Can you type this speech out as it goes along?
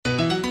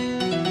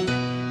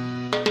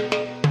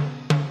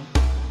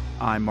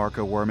I'm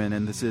Marco Werman,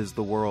 and this is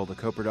The World, a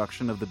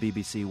co-production of the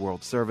BBC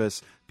World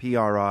Service,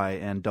 PRI,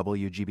 and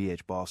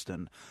WGBH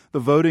Boston. The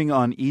voting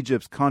on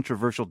Egypt's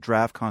controversial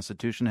draft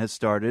constitution has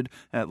started,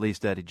 at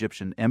least at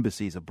Egyptian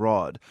embassies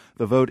abroad.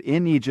 The vote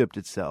in Egypt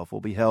itself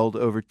will be held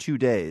over 2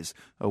 days,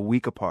 a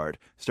week apart,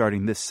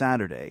 starting this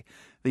Saturday.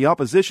 The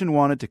opposition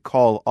wanted to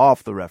call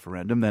off the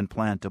referendum, then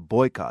planned to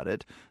boycott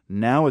it.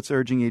 Now it's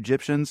urging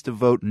Egyptians to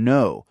vote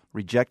no,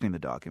 rejecting the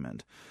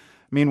document.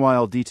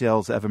 Meanwhile,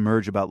 details have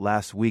emerged about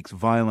last week's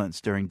violence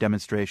during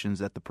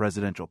demonstrations at the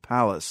presidential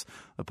palace.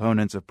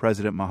 Opponents of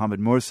President Mohammed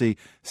Morsi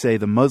say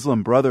the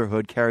Muslim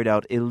Brotherhood carried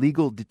out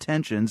illegal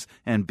detentions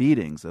and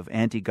beatings of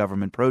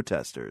anti-government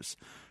protesters.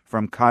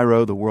 From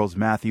Cairo, The World's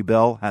Matthew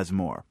Bell has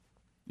more.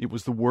 It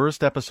was the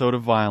worst episode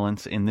of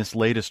violence in this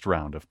latest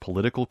round of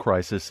political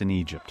crisis in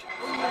Egypt.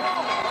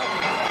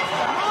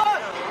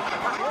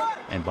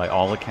 And by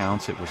all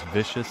accounts, it was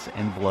vicious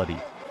and bloody.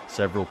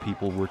 Several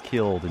people were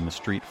killed in the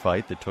street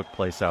fight that took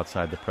place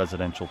outside the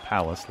presidential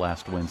palace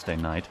last Wednesday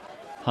night.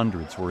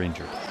 Hundreds were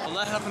injured.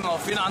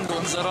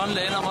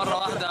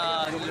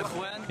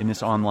 In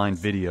this online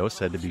video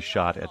said to be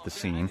shot at the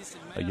scene,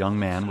 a young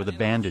man with a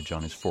bandage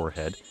on his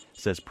forehead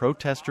says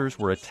protesters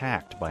were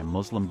attacked by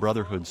Muslim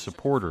Brotherhood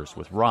supporters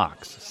with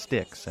rocks,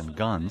 sticks, and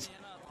guns.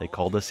 They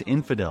called us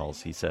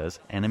infidels, he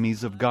says,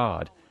 enemies of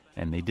God,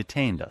 and they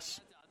detained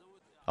us.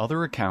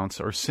 Other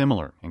accounts are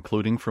similar,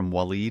 including from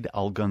Walid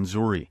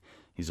al-Ganzouri.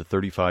 He's a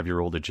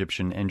 35-year-old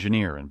Egyptian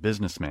engineer and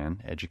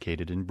businessman,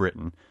 educated in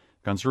Britain.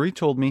 Ganzouri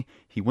told me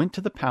he went to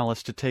the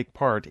palace to take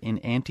part in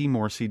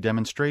anti-Morsi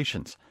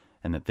demonstrations,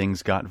 and that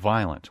things got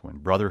violent when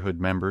Brotherhood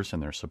members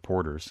and their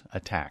supporters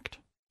attacked.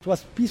 It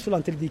was peaceful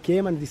until they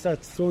came and they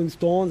started throwing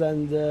stones,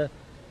 and it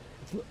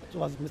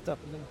was messed up.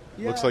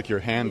 Looks like your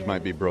hand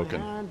might be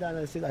broken. And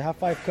I said, I have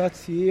 5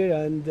 cuts here,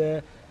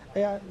 and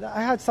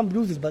I had some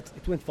bruises, but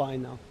it went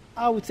fine now.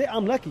 I would say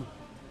I'm lucky.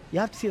 You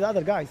have to see the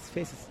other guys'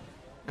 faces.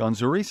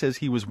 Ganzouri says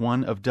he was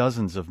one of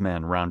dozens of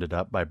men rounded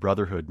up by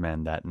Brotherhood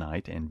men that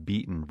night and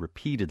beaten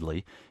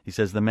repeatedly. He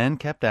says the men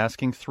kept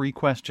asking 3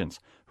 questions.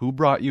 Who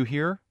brought you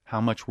here?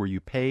 How much were you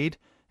paid?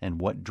 And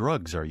what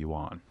drugs are you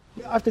on?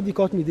 After they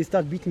caught me, they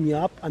started beating me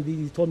up, and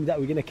they told me that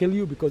we're going to kill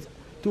you because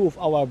 2 of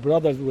our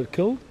brothers were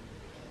killed.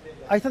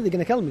 I thought they're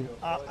going to kill me.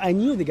 I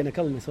knew they're going to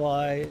kill me, so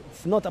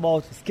it's not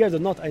about scared or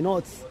not. I know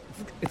it's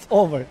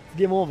over. It's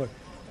game over.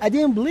 I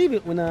didn't believe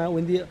it when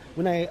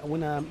they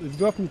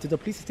dropped me to the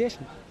police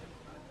station.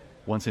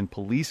 Once in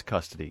police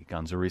custody,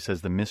 Ganzouri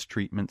says the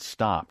mistreatment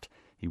stopped.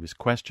 He was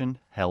questioned,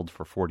 held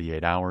for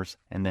 48 hours,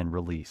 and then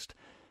released.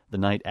 The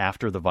night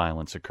after the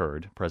violence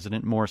occurred,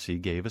 President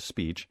Morsi gave a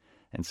speech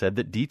and said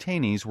that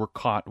detainees were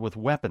caught with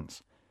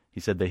weapons.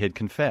 He said they had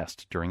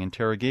confessed during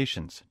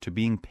interrogations to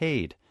being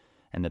paid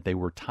and that they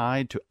were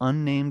tied to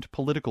unnamed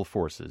political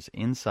forces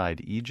inside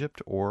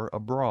Egypt or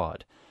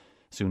abroad.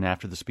 Soon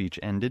after the speech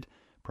ended,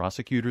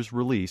 prosecutors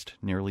released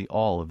nearly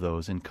all of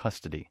those in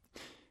custody.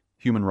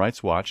 Human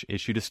Rights Watch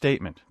issued a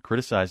statement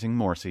criticizing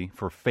Morsi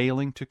for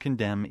failing to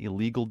condemn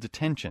illegal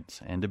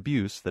detentions and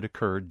abuse that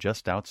occurred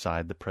just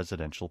outside the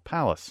presidential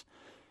palace.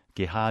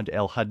 Gehad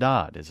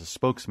El-Haddad is a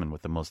spokesman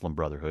with the Muslim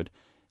Brotherhood.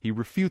 He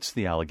refutes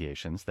the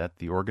allegations that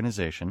the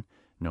organization,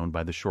 known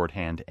by the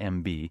shorthand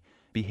MB,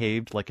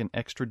 behaved like an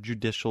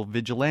extrajudicial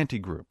vigilante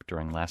group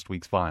during last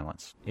week's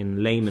violence.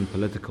 In layman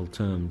political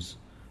terms,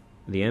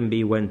 the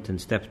MB went and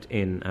stepped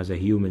in as a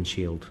human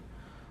shield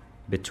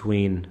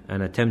between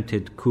an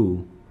attempted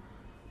coup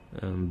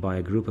by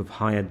a group of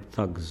hired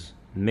thugs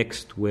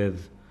mixed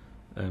with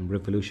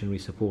revolutionary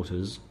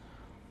supporters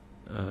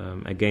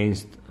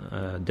against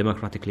a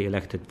democratically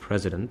elected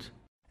president.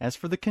 As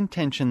for the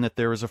contention that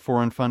there is a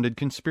foreign-funded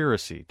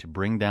conspiracy to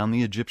bring down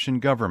the Egyptian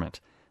government,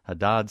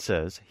 Haddad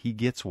says he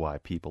gets why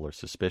people are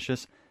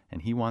suspicious,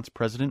 and he wants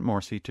President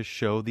Morsi to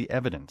show the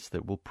evidence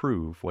that will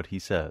prove what he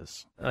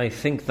says. I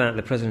think that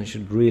the president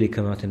should really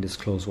come out and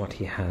disclose what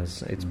he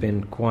has. It's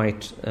been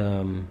quite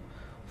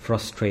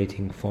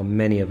frustrating for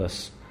many of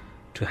us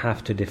to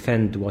have to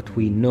defend what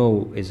we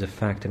know is a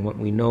fact and what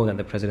we know that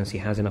the presidency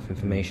has enough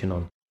information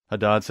on.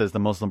 Haddad says the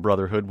Muslim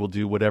Brotherhood will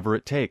do whatever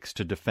it takes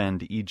to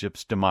defend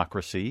Egypt's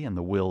democracy and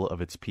the will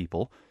of its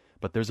people,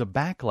 but there's a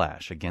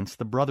backlash against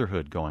the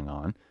Brotherhood going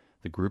on.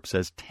 The group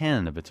says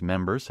 10 of its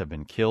members have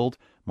been killed,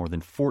 more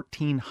than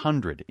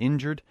 1,400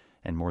 injured,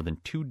 and more than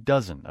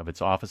 24 of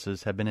its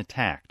offices have been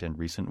attacked in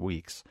recent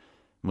weeks.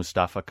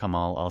 Mustafa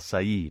Kamal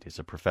al-Said is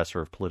a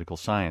professor of political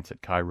science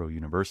at Cairo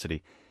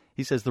University.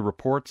 He says the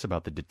reports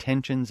about the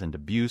detentions and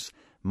abuse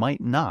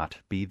might not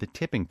be the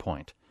tipping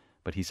point,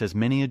 but he says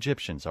many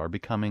Egyptians are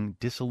becoming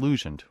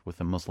disillusioned with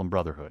the Muslim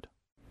Brotherhood.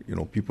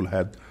 People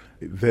had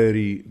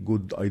very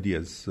good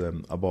ideas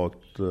about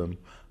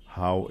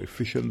how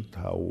efficient,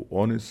 how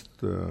honest,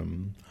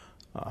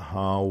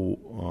 how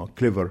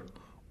clever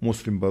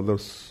Muslim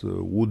brothers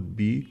would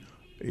be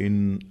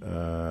in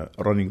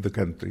running the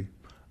country.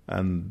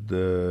 And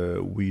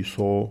we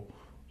saw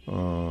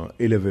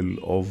a level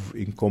of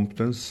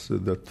incompetence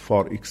that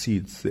far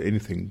exceeds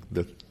anything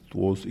that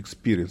was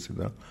experienced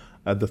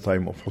at the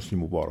time of Hosni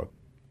Mubarak.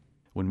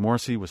 When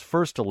Morsi was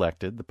first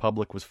elected, the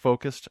public was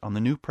focused on the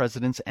new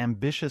president's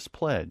ambitious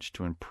pledge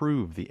to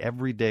improve the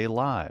everyday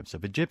lives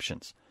of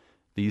Egyptians.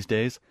 These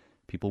days,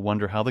 people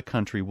wonder how the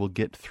country will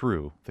get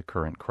through the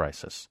current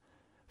crisis.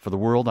 For The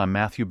World, I'm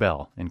Matthew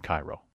Bell in Cairo.